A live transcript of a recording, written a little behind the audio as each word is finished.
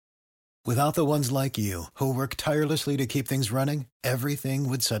Without the ones like you, who work tirelessly to keep things running, everything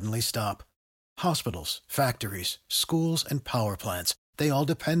would suddenly stop. Hospitals, factories, schools, and power plants, they all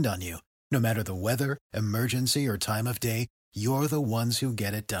depend on you. No matter the weather, emergency, or time of day, you're the ones who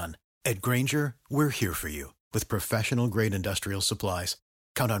get it done. At Grainger, we're here for you with professional-grade industrial supplies.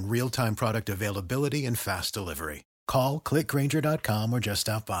 Count on real-time product availability and fast delivery. Call, click Grainger.com, or just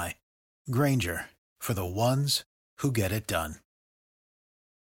stop by. Grainger, for the ones who get it done.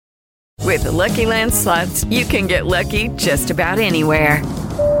 With the Lucky Land Slots, you can get lucky just about anywhere.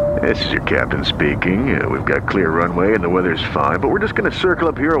 This is your captain speaking. We've got clear runway and the weather's fine, but we're just going to circle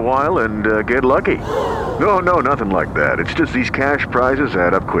up here a while and get lucky. No, nothing like that. It's just these cash prizes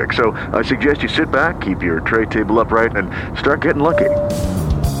add up quick. So I suggest you sit back, keep your tray table upright, and start getting lucky.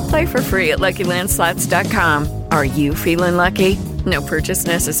 Play for free at LuckyLandSlots.com. Are you feeling lucky? No purchase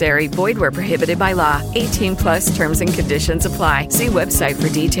necessary. Void where prohibited by law. 18 plus terms and conditions apply. See website for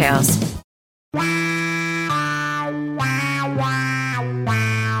details.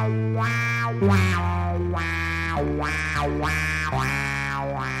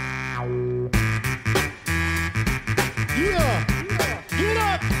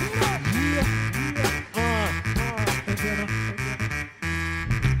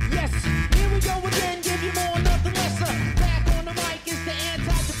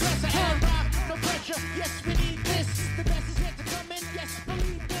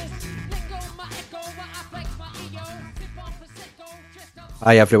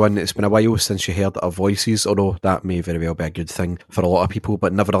 Hi everyone, it's been a while since you heard our voices, although that may very well be a good thing for a lot of people,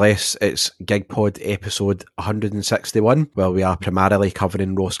 but nevertheless, it's Gigpod episode 161, where we are primarily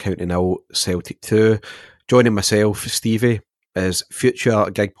covering Ross County 0, Celtic 2. Joining myself, Stevie, is future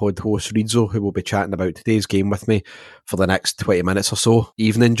Gigpod host Reedzo, who will be chatting about today's game with me for the next 20 minutes or so.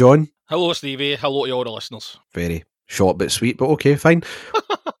 Evening, John. Hello, Stevie. Hello to all the listeners. Very short but sweet, but okay, fine.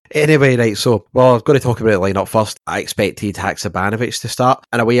 Anyway, right, so, I've got to talk about the lineup first. I expected Haksabanovic to start.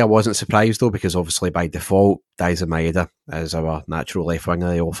 In a way, I wasn't surprised, though, because obviously by default, Daizen Maeda is our natural left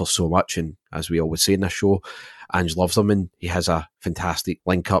winger. He offers so much, and as we always say in this show, Ange loves him, and he has a fantastic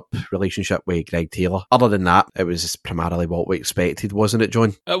link-up relationship with Greg Taylor. Other than that, it was primarily what we expected, wasn't it,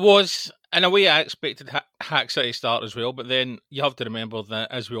 John? It was. In a way, I expected Haxa to start as well, but then you have to remember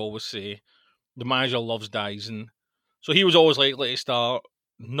that, as we always say, the manager loves Daizen. So he was always likely to start.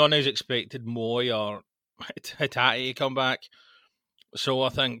 None is expected Moy or Hitati to come back. So I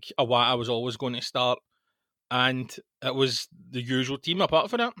think Awata was always going to start. And it was the usual team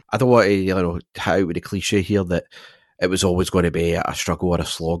apart from that. I don't want to hit out with the cliche here that it was always going to be a struggle or a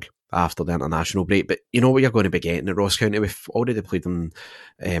slog after the international break. But you know what you're going to be getting at Ross County. We've already played them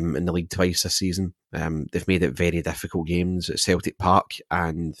in the league twice this season. They've made it very difficult games at Celtic Park.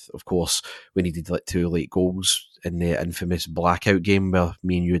 And of course, we needed 2 late goals in the infamous blackout game where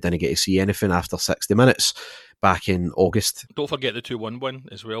me and you didn't get to see anything after 60 minutes back in August. Don't forget the 2-1 win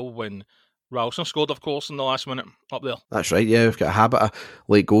as well when Ralston scored, of course, in the last minute up there. That's right, yeah. We've got a habit of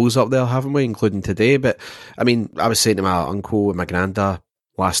late goals up there, haven't we, including today. But, I mean, I was saying to my uncle and my granda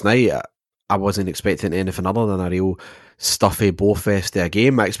last night, I wasn't expecting anything other than a real stuffy bowfest of a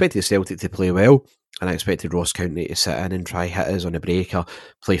game. I expected Celtic to play well, and I expected Ross County to sit in and try hit us on the break or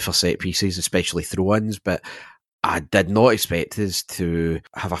play for set pieces, especially throw-ins. But I did not expect us to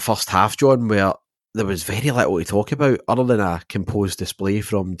have a first half, John, where there was very little to talk about other than a composed display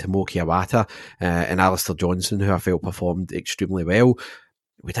from Tomoki Awata and Alistair Johnson, who I felt performed extremely well.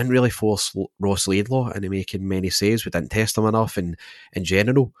 We didn't really force Ross Laidlaw into making many saves. We didn't test him enough, and in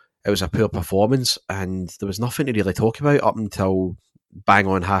general, it was a poor performance, and there was nothing to really talk about up until bang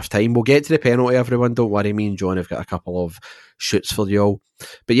on half time. We'll get to the penalty, everyone. Don't worry, me and John have got a couple of shoots for you all.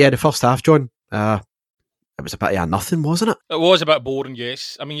 But yeah, the first half, John, it was a bit of a nothing, wasn't it? It was a bit boring,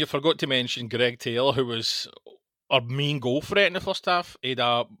 yes. I mean, you forgot to mention Greg Taylor, who was our main goal threat in the first half. He had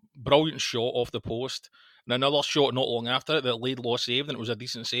a brilliant shot off the post and another shot not long after it that Laidlaw saved, and it was a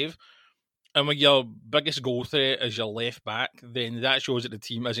decent save. And when your biggest goal threat is your left back, then that shows that the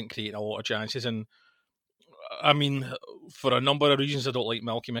team isn't creating a lot of chances. And I mean, for a number of reasons, I don't like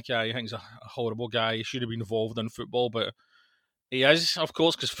Malky Mackay. I think he's a horrible guy. He should have been involved in football, but he is, of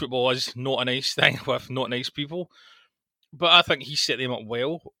course, because football is not a nice thing with not nice people. But I think he set them up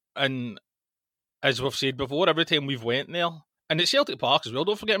well. And as we've said before, every time we've went there, and at Celtic Park as well,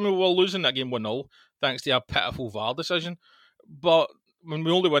 don't forget we were losing that game 1-0, thanks to a pitiful VAR decision. But when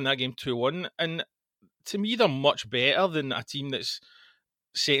we only win that game 2-1, and to me, they're much better than a team that's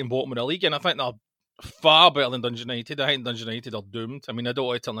setting bottom of the league. And I think they're far better than Dundee United. I think Dundee United are doomed. I mean, I don't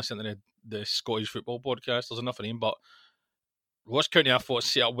want to turn this into the Scottish football podcast. There's enough of them, but Ross County, I thought,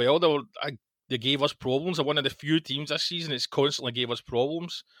 set up well. They gave us problems. They're one of the few teams this season that's constantly gave us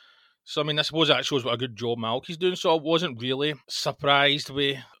problems. So, I mean, I suppose that shows what a good job Malky's doing. So I wasn't really surprised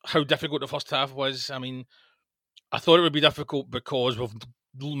with how difficult the first half was. I mean, I thought it would be difficult because we've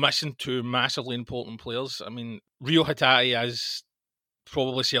missing two massively important players. I mean, Rio Hatate is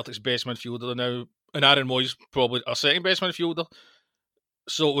probably Celtic's best midfielder now, and Aaron Moy's probably our second best midfielder.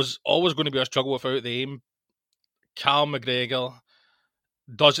 So it was always going to be a struggle without them. Cal McGregor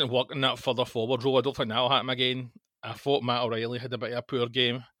doesn't work in that further forward role. I don't think that'll happen again. I thought Matt O'Reilly had a bit of a poor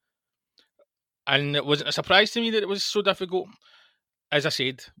game. And it wasn't a surprise to me that it was so difficult. As I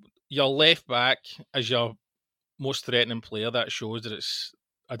said, your left back is your most threatening player. That shows that it's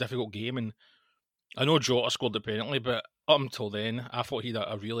a difficult game. And I know Jota scored the penalty, but up until then, I thought he had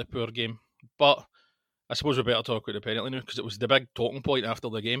a really poor game. But I suppose we better talk about the penalty now, because it was the big talking point after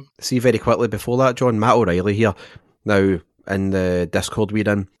the game. See, very quickly before that, John, Matt O'Reilly here, now in the Discord we're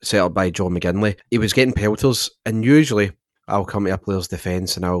in, set up by John McGinley, he was getting pelters, and usually I'll come to a player's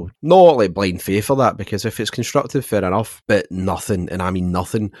defence and I'll not like blind faith for that, because if it's constructive, fair enough, but nothing, and I mean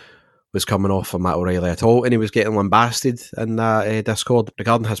nothing, was coming off for Matt O'Reilly at all, and he was getting lambasted in that Discord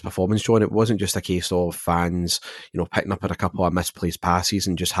regarding his performance, John. It wasn't just a case of fans, picking up at a couple of misplaced passes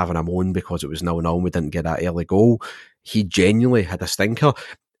and just having a moan because it was 0-0 and we didn't get that early goal. He genuinely had a stinker,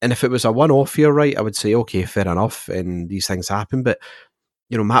 and if it was a one-off here, right, I would say, okay, fair enough, and these things happen, but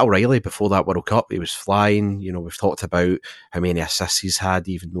Matt O'Reilly, before that World Cup, he was flying. We've talked about how many assists he's had,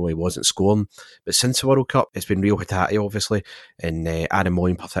 even though he wasn't scoring. But since the World Cup, it's been Rio Hatate, obviously, and Aaron Moy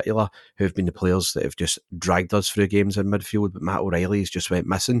in particular, who have been the players that have just dragged us through games in midfield. But Matt O'Reilly's just went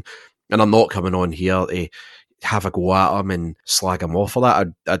missing. And I'm not coming on here to have a go at him and slag him off for that.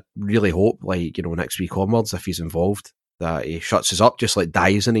 I really hope, next week onwards, if he's involved, that he shuts us up, just like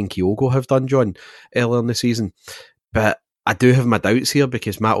Dyson and Kyogo have done, John, earlier in the season. But I do have my doubts here,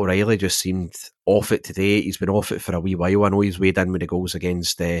 because Matt O'Reilly just seemed off it today. He's been off it for a wee while. I know he's weighed in with the goals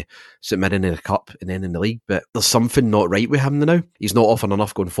against St Mirren in the Cup and then in the league, but there's something not right with him now. He's not offering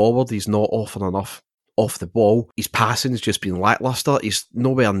enough going forward. He's not offering enough off the ball. His passing's just been lacklustre. He's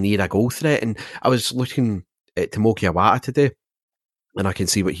nowhere near a goal threat. And I was looking at Tomoki Iwata today, and I can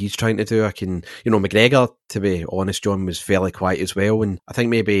see what he's trying to do. McGregor, to be honest, John, was fairly quiet as well. And I think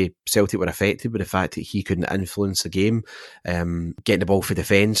maybe Celtic were affected with the fact that he couldn't influence the game, getting the ball for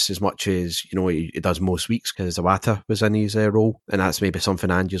defence as much as, he does most weeks, because Iwata was in his role. And that's maybe something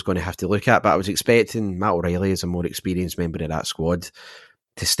Andrew's going to have to look at. But I was expecting Matt O'Reilly, as a more experienced member of that squad,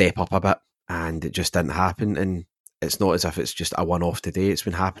 to step up a bit. And it just didn't happen. And it's not as if it's just a one-off today. It's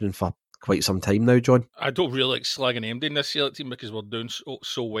been happening for quite some time now, John. I don't really like slagging MD in this Celtic team, because we're doing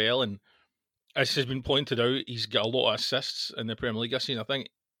so well, and as has been pointed out, he's got a lot of assists in the Premier League this season. I think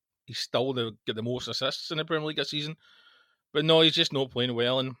he's still got the most assists in the Premier League this season, but no, he's just not playing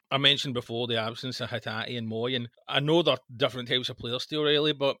well. And I mentioned before the absence of Hatate and Moy, and I know they're different types of players to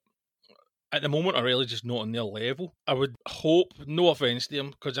O'Reilly, but at the moment O'Reilly's just not on their level. I would hope, no offence to him,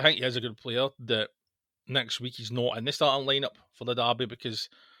 because I think he is a good player, that next week he's not in the starting lineup for the derby, because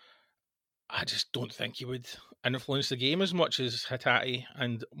I just don't think he would influence the game as much as Hatate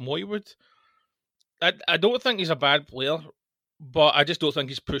and Moy would. I don't think he's a bad player, but I just don't think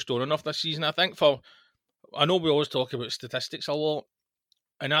he's pushed on enough this season. I know we always talk about statistics a lot,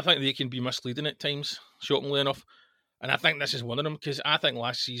 and I think they can be misleading at times, shockingly enough. And I think this is one of them, because I think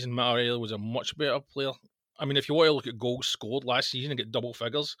last season Matt O'Reilly was a much better player. I mean, if you want to look at goals scored last season and get double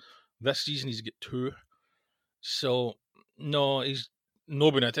figures, this season he's got 2. So, no, he's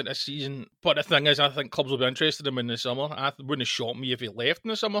not been at it this season. But the thing is, I think clubs will be interested in him in the summer. It wouldn't have shocked me if he left in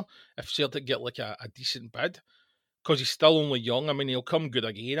the summer, if Celtic get like a decent bid, because he's still only young. I mean, he'll come good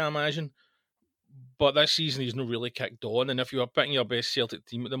again, I imagine. But this season he's not really kicked on, and if you were picking your best Celtic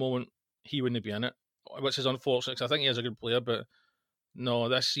team at the moment, he wouldn't be in it, which is unfortunate, because I think he is a good player, but no,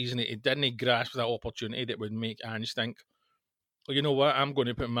 this season he didn't grasp that opportunity that would make Ange think, well, you know what, I'm going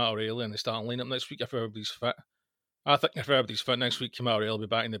to put Matt O'Reilly in the starting lineup next week if everybody's fit. I think if everybody's fit next week, Matt O'Reilly will be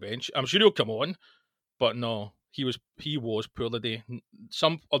back in the bench. I'm sure he'll come on, but no, he was poor today.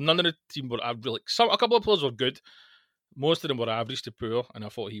 None of the team were really. A couple of players were good. Most of them were average to poor, and I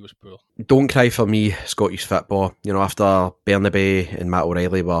thought he was poor. Don't cry for me, Scottish football. After Bernabei and Matt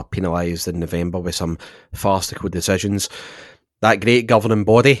O'Reilly were penalised in November with some farcical decisions, that great governing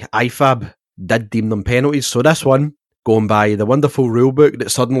body, IFAB, did deem them penalties. So this one, going by the wonderful rulebook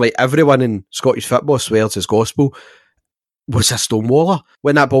that suddenly everyone in Scottish football swears is gospel, was a stonewaller.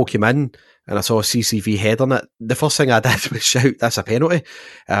 When that ball came in and I saw a CCV head on it, the first thing I did was shout, that's a penalty.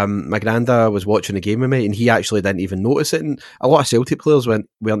 My granda was watching the game with me and he actually didn't even notice it, and a lot of Celtic players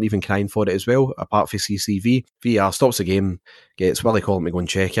weren't even crying for it as well, apart from CCV. VAR stops the game, gets Willie Collum to go and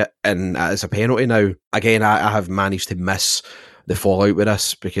check it, and it's a penalty now. Again, I have managed to miss the fallout with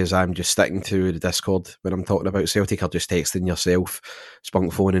this, because I'm just sticking to the Discord when I'm talking about Celtic, or just texting yourself,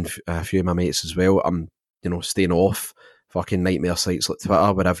 spunk phoning a few of my mates as well. I'm, staying off fucking nightmare sites like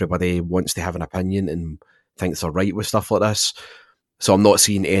Twitter, where everybody wants to have an opinion and thinks they're right with stuff like this. So I'm not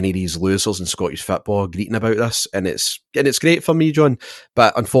seeing any of these losers in Scottish football greeting about this, and it's great for me, John.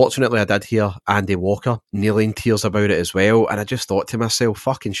 But unfortunately, I did hear Andy Walker nearly in tears about it as well, and I just thought to myself,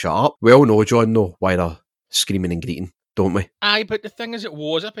 "Fucking shut up." We all know, John, know why they're screaming and greeting, don't we? Aye, but the thing is, it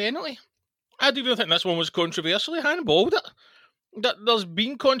was a penalty. I don't even think this one was controversial. He handballed it. There's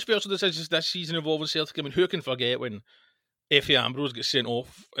been controversial decisions this season involving Celtic. I mean, who can forget when Effie Ambrose gets sent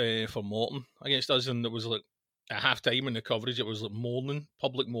off for Morton against us, and it was like at half time in the coverage, it was like mourning,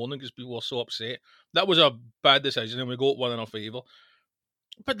 public mourning, because people were so upset. That was a bad decision, and we got one in our favour.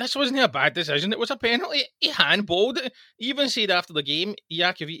 But this wasn't a bad decision. It was a penalty. He handballed it. He even said after the game,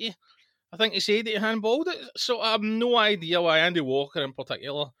 Iacoviti, I think he said that he handballed it. So I have no idea why Andy Walker in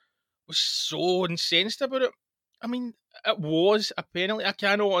particular was so incensed about it. I mean, it was a penalty. I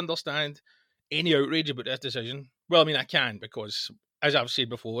cannot understand any outrage about this decision. Well, I mean, I can, because, as I've said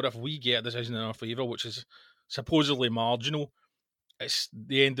before, if we get a decision in our favour, which is supposedly marginal, it's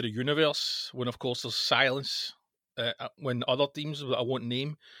the end of the universe, when, of course, there's silence when other teams that I won't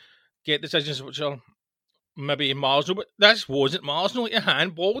name get decisions which are maybe marginal, but this wasn't marginal. He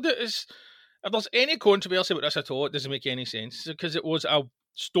handballed it. If there's any controversy about this at all, it doesn't make any sense, because it was a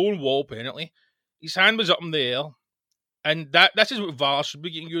stonewall penalty. His hand was up in the air, and this is what VAR should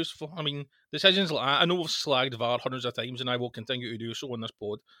be getting used for. I mean, decisions like that, I know we've slagged VAR hundreds of times, and I will continue to do so on this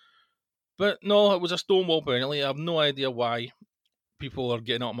pod, but no, it was a stonewall penalty. I have no idea why people are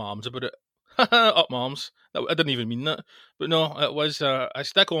getting up my arms about it. Up my arms. I didn't even mean that. But no, it was a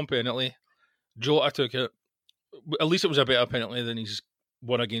stick-on penalty. Jota took it. At least it was a better penalty than his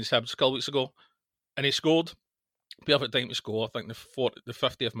one against Hibs a couple weeks ago. And he scored. Perfect time to score, I think the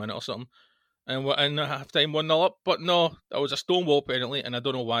 50th minute or something. And we're in half-time 1-0 up. But no, that was a stonewall penalty, and I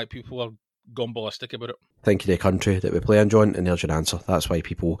don't know why people are gone ballistic about it. Think of the country that we play in, John, and there's your answer. That's why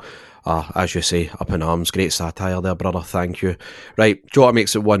people are, as you say, up in arms. Great satire there, brother. Thank you. Right, Jota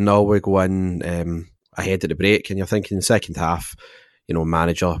makes it 1-0. We go in ahead of the break, and you're thinking the second half,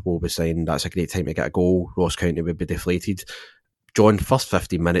 manager will be saying that's a great time to get a goal. Ross County would be deflated. John, first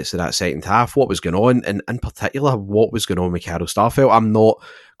 15 minutes of that second half, what was going on? And in particular, what was going on with Carol Starfelt? I'm not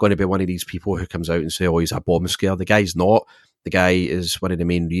going to be one of these people who comes out and say, oh, he's a bomb scare. The guy's not. The guy is one of the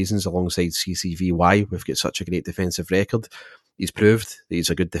main reasons, alongside CCV, why we've got such a great defensive record. He's proved that he's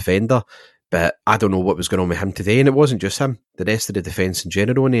a good defender, but I don't know what was going on with him today, and it wasn't just him. The rest of the defence in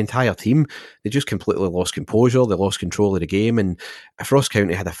general and the entire team, they just completely lost composure, they lost control of the game, and if Ross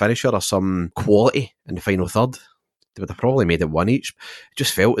County had a finisher or some quality in the final third, they would have probably made it one each. It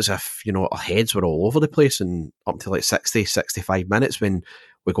just felt as if, our heads were all over the place, and up to like 60, 65 minutes when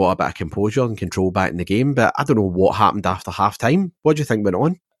we got a bit of composure and control back in the game. But I don't know what happened after half-time. What do you think went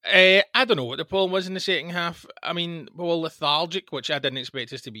on? I don't know what the problem was in the second half. I mean, we were lethargic, which I didn't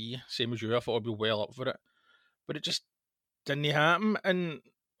expect us to be, same as you. I thought I'd be well up for it. But it just didn't happen. And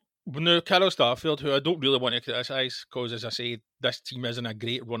now Carol Starfelt, who I don't really want to criticise, because, as I say, this team isn't a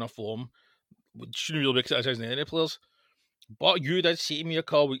great run of form. We shouldn't really be criticising any players. But you did say to me a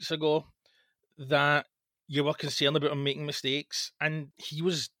couple of weeks ago that you were concerned about him making mistakes, and he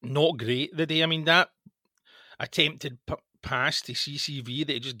was not great the day. I mean, that attempted pass to CCV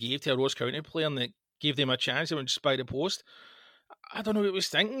that he just gave to a Ross County player and that gave them a chance, they went just by the post. I don't know what he was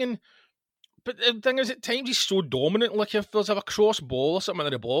thinking. But the thing is, at times he's so dominant. Like, if there's a cross ball or something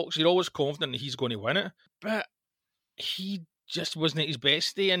in the box, you're always confident that he's going to win it. But he just wasn't at his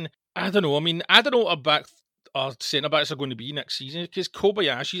best day, and I don't know. I mean, I don't know what our centre-backs are going to be next season, because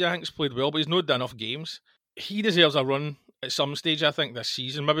Kobayashi, I think, has played well, but he's not done enough games. He deserves a run at some stage, I think, this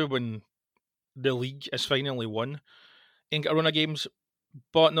season. Maybe when the league is finally won and get a run of games.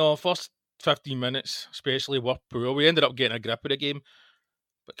 But no, first 15 minutes, especially, were poor. We ended up getting a grip of the game.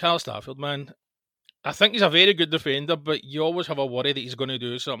 But Carl Starfelt, man, I think he's a very good defender, but you always have a worry that he's going to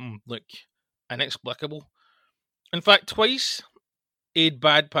do something, like, inexplicable. In fact, twice he had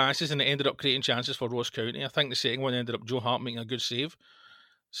bad passes and it ended up creating chances for Ross County. I think the second one ended up Joe Hart making a good save.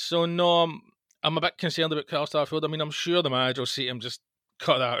 So no, I'm a bit concerned about Carl Starfelt. I mean, I'm sure the manager will say to him, just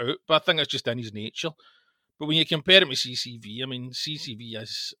cut that out, but I think it's just in his nature. But when you compare him with CCV, I mean, CCV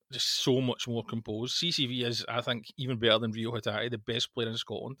is just so much more composed. CCV is, I think, even better than Rio Hatate, the best player in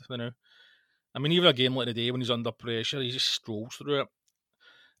Scotland now. I mean, even a game like today when he's under pressure, he just strolls through it.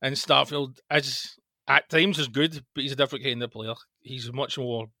 And Starfelt is, at times, is good, but he's a different kind of player. He's much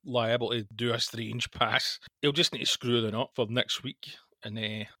more liable to do a strange pass. He'll just need to screw them up for next week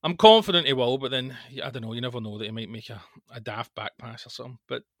And I'm confident he will, but then, I don't know, you never know that he might make a daft back pass or something.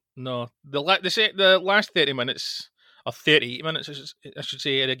 But no, the last 30 minutes, or 38 minutes, I should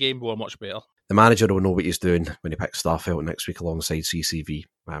say, of the game were much better. The manager will know what he's doing when he picks Starfelt next week alongside CCV.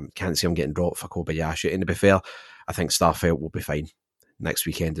 Can't see him getting dropped for Kobayashi. And to be fair, I think Starfelt will be fine next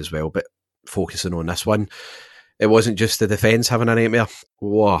weekend as well. But focusing on this one, it wasn't just the defence having a nightmare.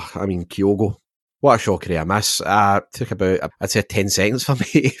 Whoa, I mean, Kyogo. What a shocker I miss. Took about, I'd say, 10 seconds for me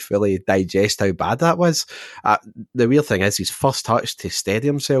to fully digest how bad that was. The weird thing is, his first touch to steady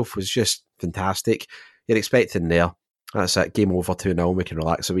himself was just fantastic. You're expecting there. That's it, game over 2-0, we can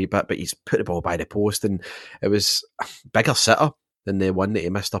relax a wee bit, but he's put the ball by the post, and it was a bigger sitter than the one that he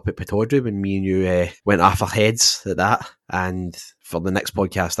missed up at Pataudry when me and you went off our heads at that. And for the next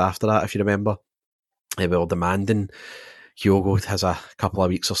podcast after that, if you remember, we were demanding Kyogo has a couple of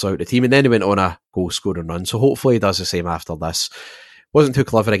weeks or so out of the team, and then he went on a goal-scoring run, so hopefully he does the same after this. Wasn't too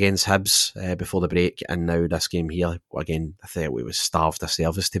clever against Hibs before the break, and now this game here, again, I thought we was starved of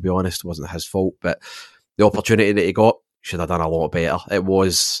service, to be honest. It wasn't his fault, but the opportunity that he got, should have done a lot better. It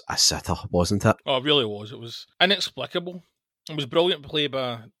was a sitter, wasn't it? Oh, it really was. It was inexplicable. It was brilliant play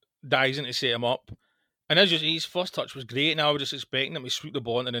by Dyson to set him up, and as you say, his first touch was great, and I was just expecting him to sweep the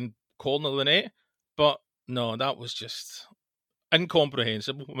ball and then corner the net, but no, that was just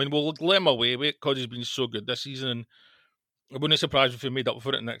incomprehensible. I mean, we'll let him away with it because he's been so good this season, and I wouldn't be surprised if he made up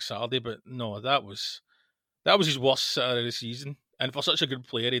for it next Saturday, but no, that was his worst sitter of the season. And for such a good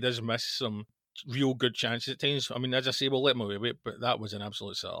player, he does miss some real good chances at times. I mean, as I say, we'll let him away with it, but that was an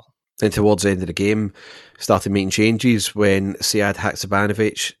absolute sitter. Then towards the end of the game, started making changes when Sead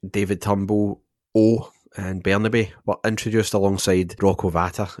Haksabanovic, David Turnbull, and Bernabe were introduced alongside Rocco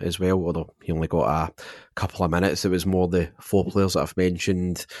Vata as well, although he only got a couple of minutes. It was more the four players that I've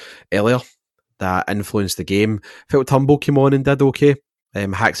mentioned earlier that influenced the game. Felt Turnbull came on and did okay.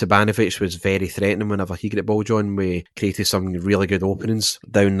 Haksabanovic was very threatening whenever he got the ball, John. We created some really good openings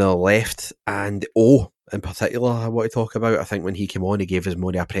down the left, and in particular I want to talk about. I think when he came on, he gave us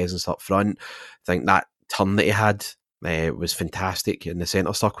more of a presence up front. I think that turn that he had was fantastic in the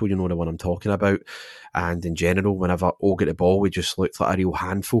centre circle, you know the one I'm talking about. And in general, whenever O got the ball, we just looked like a real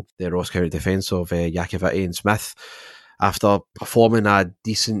handful. The Ross County defence of Yakoviti and Smith, after performing a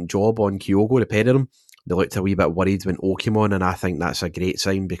decent job on Kyogo, repairing him, they looked a wee bit worried when O came on, and I think that's a great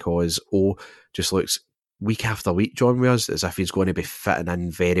sign because O just looks week after week, John, with us, as if he's going to be fitting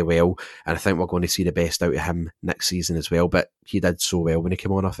in very well, and I think we're going to see the best out of him next season as well. But he did so well when he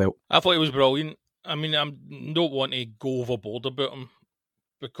came on, I felt. I thought he was brilliant. I mean, I don't want to go overboard about him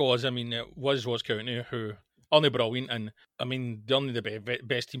because, I mean, it was Ross County who only brilliant, and I mean, they're only the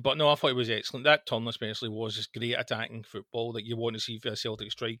best team, but no, I thought it was excellent. That turn especially was just great attacking football that you want to see for a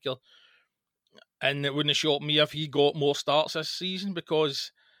Celtic striker. And it wouldn't have shocked me if he got more starts this season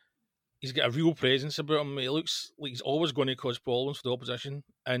because he's got a real presence about him. He looks like he's always going to cause problems for the opposition,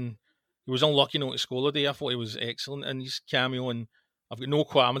 and he was unlucky not to score today. I thought he was excellent in his cameo, and I've got no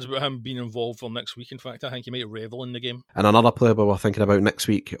qualms about him being involved for next week. In fact, I think he might revel in the game. And another player we were thinking about next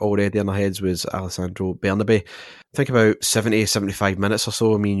week already in our heads was Alessandro Bernabe. I think about 70, 75 minutes or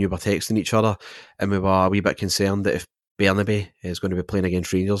so, me and you were texting each other, and we were a wee bit concerned that if Bernabe is going to be playing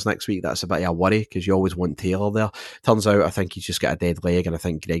against Rangers next week, that's a bit of a worry because you always want Taylor there. Turns out I think he's just got a dead leg, and I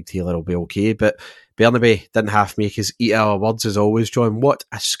think Greg Taylor will be okay. But Bernabe didn't half make his eat our words as always, John. What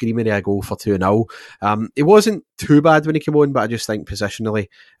a screaming of a goal for 2-0. It wasn't too bad when he came on, but I just think positionally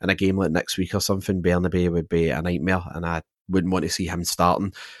in a game like next week or something, Bernabe would be a nightmare, and I wouldn't want to see him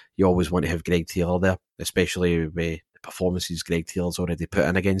starting. You always want to have Greg Taylor there, especially with performances Greg Taylor's already put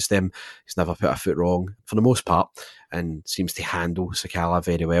in against them. He's never put a foot wrong for the most part and seems to handle Sakala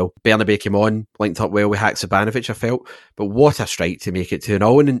very well. Bernabe came on, linked up well with Haksabanovic, I felt, but what a strike to make it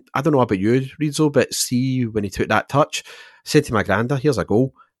 2-0. And I don't know about you, Rizzo, but see when he took that touch, I said to my granda, here's a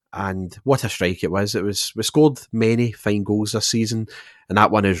goal. And what a strike it was. We scored many fine goals this season, and that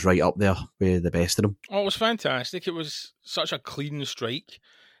one is right up there with the best of them. Oh, it was fantastic. It was such a clean strike.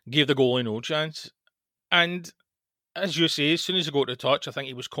 Gave the goalie no chance. And as you say, as soon as he got to the touch, I think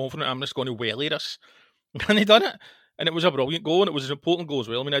he was confident, I'm just going to waylay this. And he done it. And it was a brilliant goal, and it was an important goal as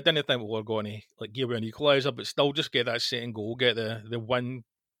well. I mean, I didn't think we were going to give away an equaliser, but still just get that second goal, get the win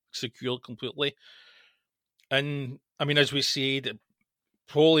secured completely. And, I mean, as we said, it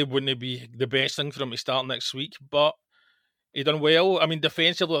probably wouldn't be the best thing for him to start next week, but he done well. I mean,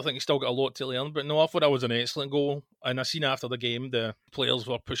 defensively, I think he's still got a lot to learn, but no, I thought that was an excellent goal. And I seen after the game, the players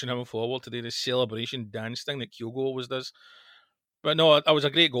were pushing him forward today, the celebration dance thing that Kyogo always does. But no, that was a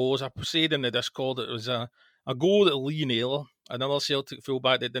great goal. As I said in the Discord, it was a goal that Lee Naylor, another Celtic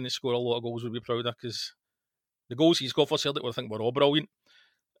fullback that didn't score a lot of goals, would be proud of, because The goals he scored for Celtic, I think, were all brilliant.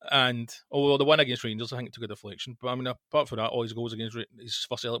 And although the one against Rangers, I think it took a deflection. But I mean, apart from that, all his goals against his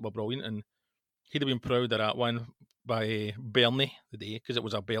for Celtic were brilliant, and he'd have been proud of that one by Bernie today because it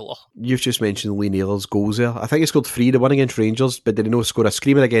was a belter. You've just mentioned Lee Naylor's goals there. I think he scored 3, the one against Rangers, but did he not score a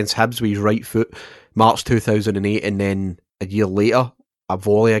screamer against Hibs with his right foot, March 2008, and then a year later, a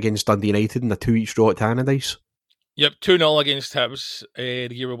volley against Dundee United and a 2-each draw at Tannadice? Yep, 2-0 against Hibs,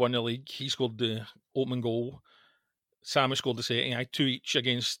 the year we won the league. He scored the opening goal. Sammy scored the second. I had 2 each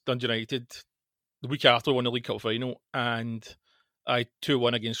against Dundee United the week after we won the League Cup final, and I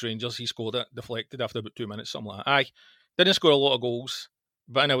 2-1 against Rangers. He scored it, deflected after about 2 minutes, something like that. Aye, didn't score a lot of goals,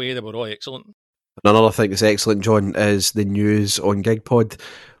 but in a way they were all excellent. Another thing that's excellent, John, is the news on Gigpod,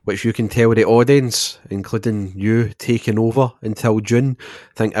 which you can tell the audience, including you, taking over until June.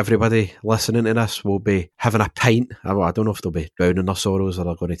 I think everybody listening to this will be having a pint. I don't know if they'll be drowning their sorrows or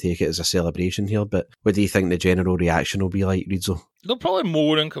they're going to take it as a celebration here, but what do you think the general reaction will be like, Rizzo? They'll probably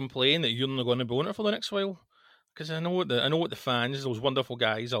moan and complain that you're not going to be on it for the next while, because I know what the fans, those wonderful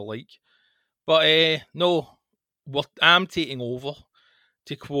guys, are like. But no, I'm taking over,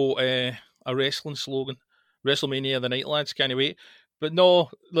 to quote a wrestling slogan, WrestleMania the night, lads, can't wait. But no,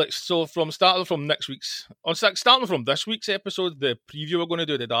 so starting from this week's episode, the preview we're going to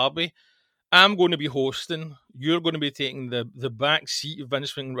do, the derby, I'm going to be hosting. You're going to be taking the back seat of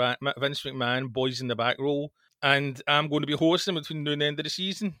Vince McMahon, boys in the back row, and I'm going to be hosting between now and the end of the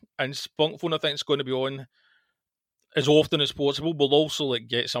season. And Spunkphone, I think, is going to be on as often as possible. We'll also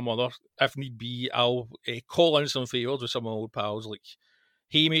get some other, if need be, I'll call in some favours with some of my old pals like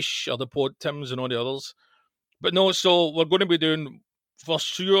Hamish or the Pod Tims and all the others. But no, so we're going to be doing for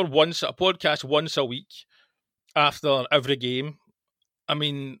sure a podcast once a week after every game. I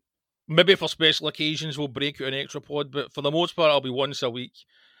mean, maybe for special occasions we'll break out an extra pod, but for the most part I'll be once a week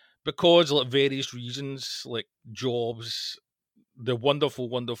because various reasons like jobs, the wonderful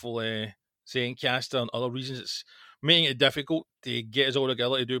Zencaster and other reasons. It's making it difficult to get us all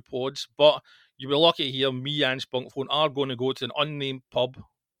together to do pods, but you'll be lucky to hear me and Spunkphone are going to go to an unnamed pub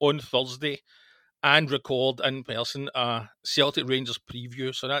on Thursday and record in person a Celtic Rangers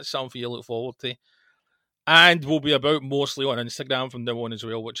preview. So that's something for you to look forward to. And we'll be about mostly on Instagram from now on as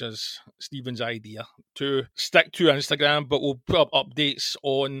well, which is Stephen's idea to stick to Instagram, but we'll put up updates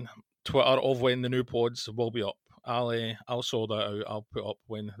on Twitter of when the new pods will be up. I'll sort that out. I'll put up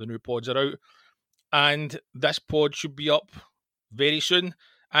when the new pods are out. And this pod should be up very soon.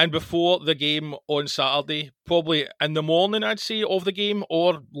 And before the game on Saturday, probably in the morning, I'd say, of the game,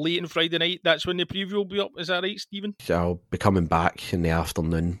 or late on Friday night, that's when the preview will be up. Is that right, Stephen? I'll be coming back in the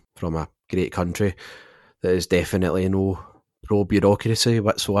afternoon from a great country that is definitely no pro-bureaucracy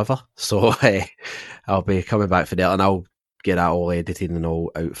whatsoever. So I'll be coming back for that, and I'll get that all edited and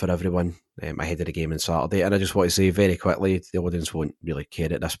all out for everyone ahead of the game on Saturday. And I just want to say very quickly, the audience won't really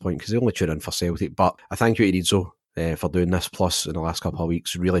care at this point because they only tune in for Celtic, but I thank you to Rizzo for doing this, plus in the last couple of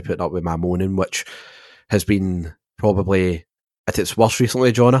weeks really putting up with my moaning, which has been probably at its worst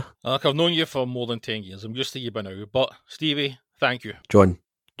recently, Jonah. Look, I've known you for more than 10 years. I'm used to you by now. But Stevie, thank you. John,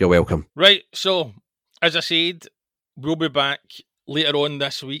 you're welcome. Right, so as I said, we'll be back later on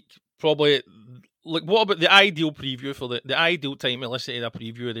this week. Probably, like, what about the ideal preview for the ideal time to listen to the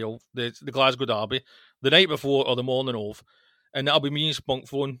preview of the Glasgow Derby, the night before or the morning of, and that'll be me and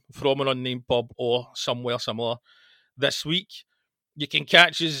Spunkphone from an unnamed pub or somewhere similar this week. You can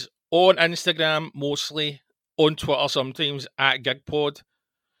catch us on Instagram mostly, on Twitter sometimes at Gigpod.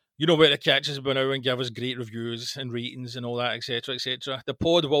 You know where to catch us by now and give us great reviews and ratings and all that, etc., etc. The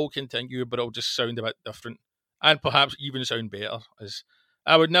pod will continue, but it'll just sound a bit different and perhaps even sound better. As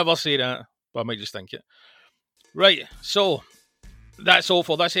I would never say that, but I might just think it. Right, so that's all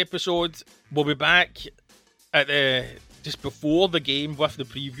for this episode. We'll be back at just before the game with the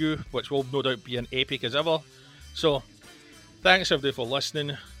preview, which will no doubt be an epic as ever. So, thanks everybody for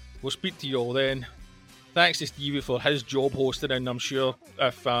listening. We'll speak to you all then. Thanks to Stevie for his job hosting, and I'm sure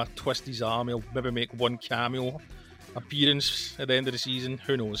if I twist his arm, he'll maybe make one cameo appearance at the end of the season.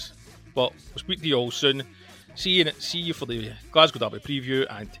 Who knows? But we'll speak to you all soon. See you for the Glasgow Derby preview,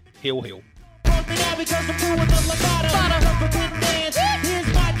 and hail, hail.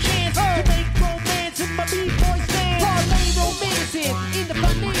 In the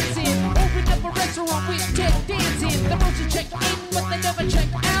financing, open up a restaurant with tech dancing. The most you check in, but they never check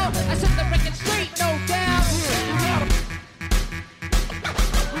out. I set the record straight, no doubt.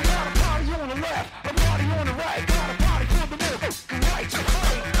 We got a party on the left, a party on the right, got a party for the middle, right to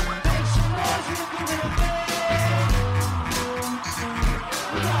right. Make some noise if you're doing it bad.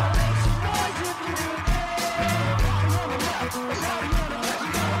 We gotta make some noise if you're doing it bad. A party on the left, a party on the right, we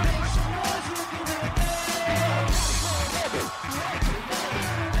gotta make some noise if you're doing it bad.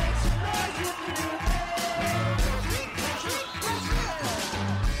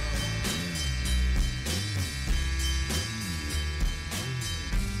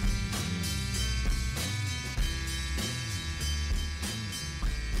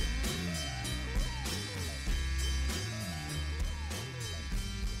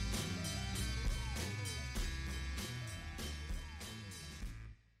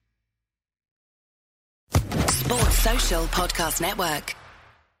 Social Podcast Network.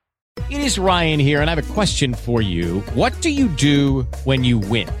 It is Ryan here, and I have a question for you. What do you do when you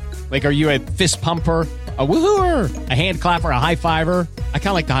win? Like, are you a fist pumper, a woohooer, a hand clapper, a high fiver? I kind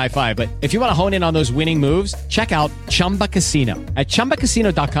of like the high five, but if you want to hone in on those winning moves, check out Chumba Casino. At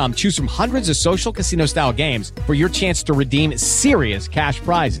ChumbaCasino.com, choose from hundreds of social casino-style games for your chance to redeem serious cash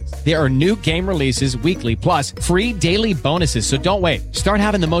prizes. There are new game releases weekly, plus free daily bonuses. So don't wait. Start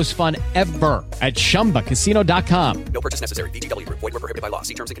having the most fun ever at ChumbaCasino.com. No purchase necessary. VGW. Void where prohibited by law.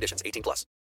 See terms and conditions. 18+.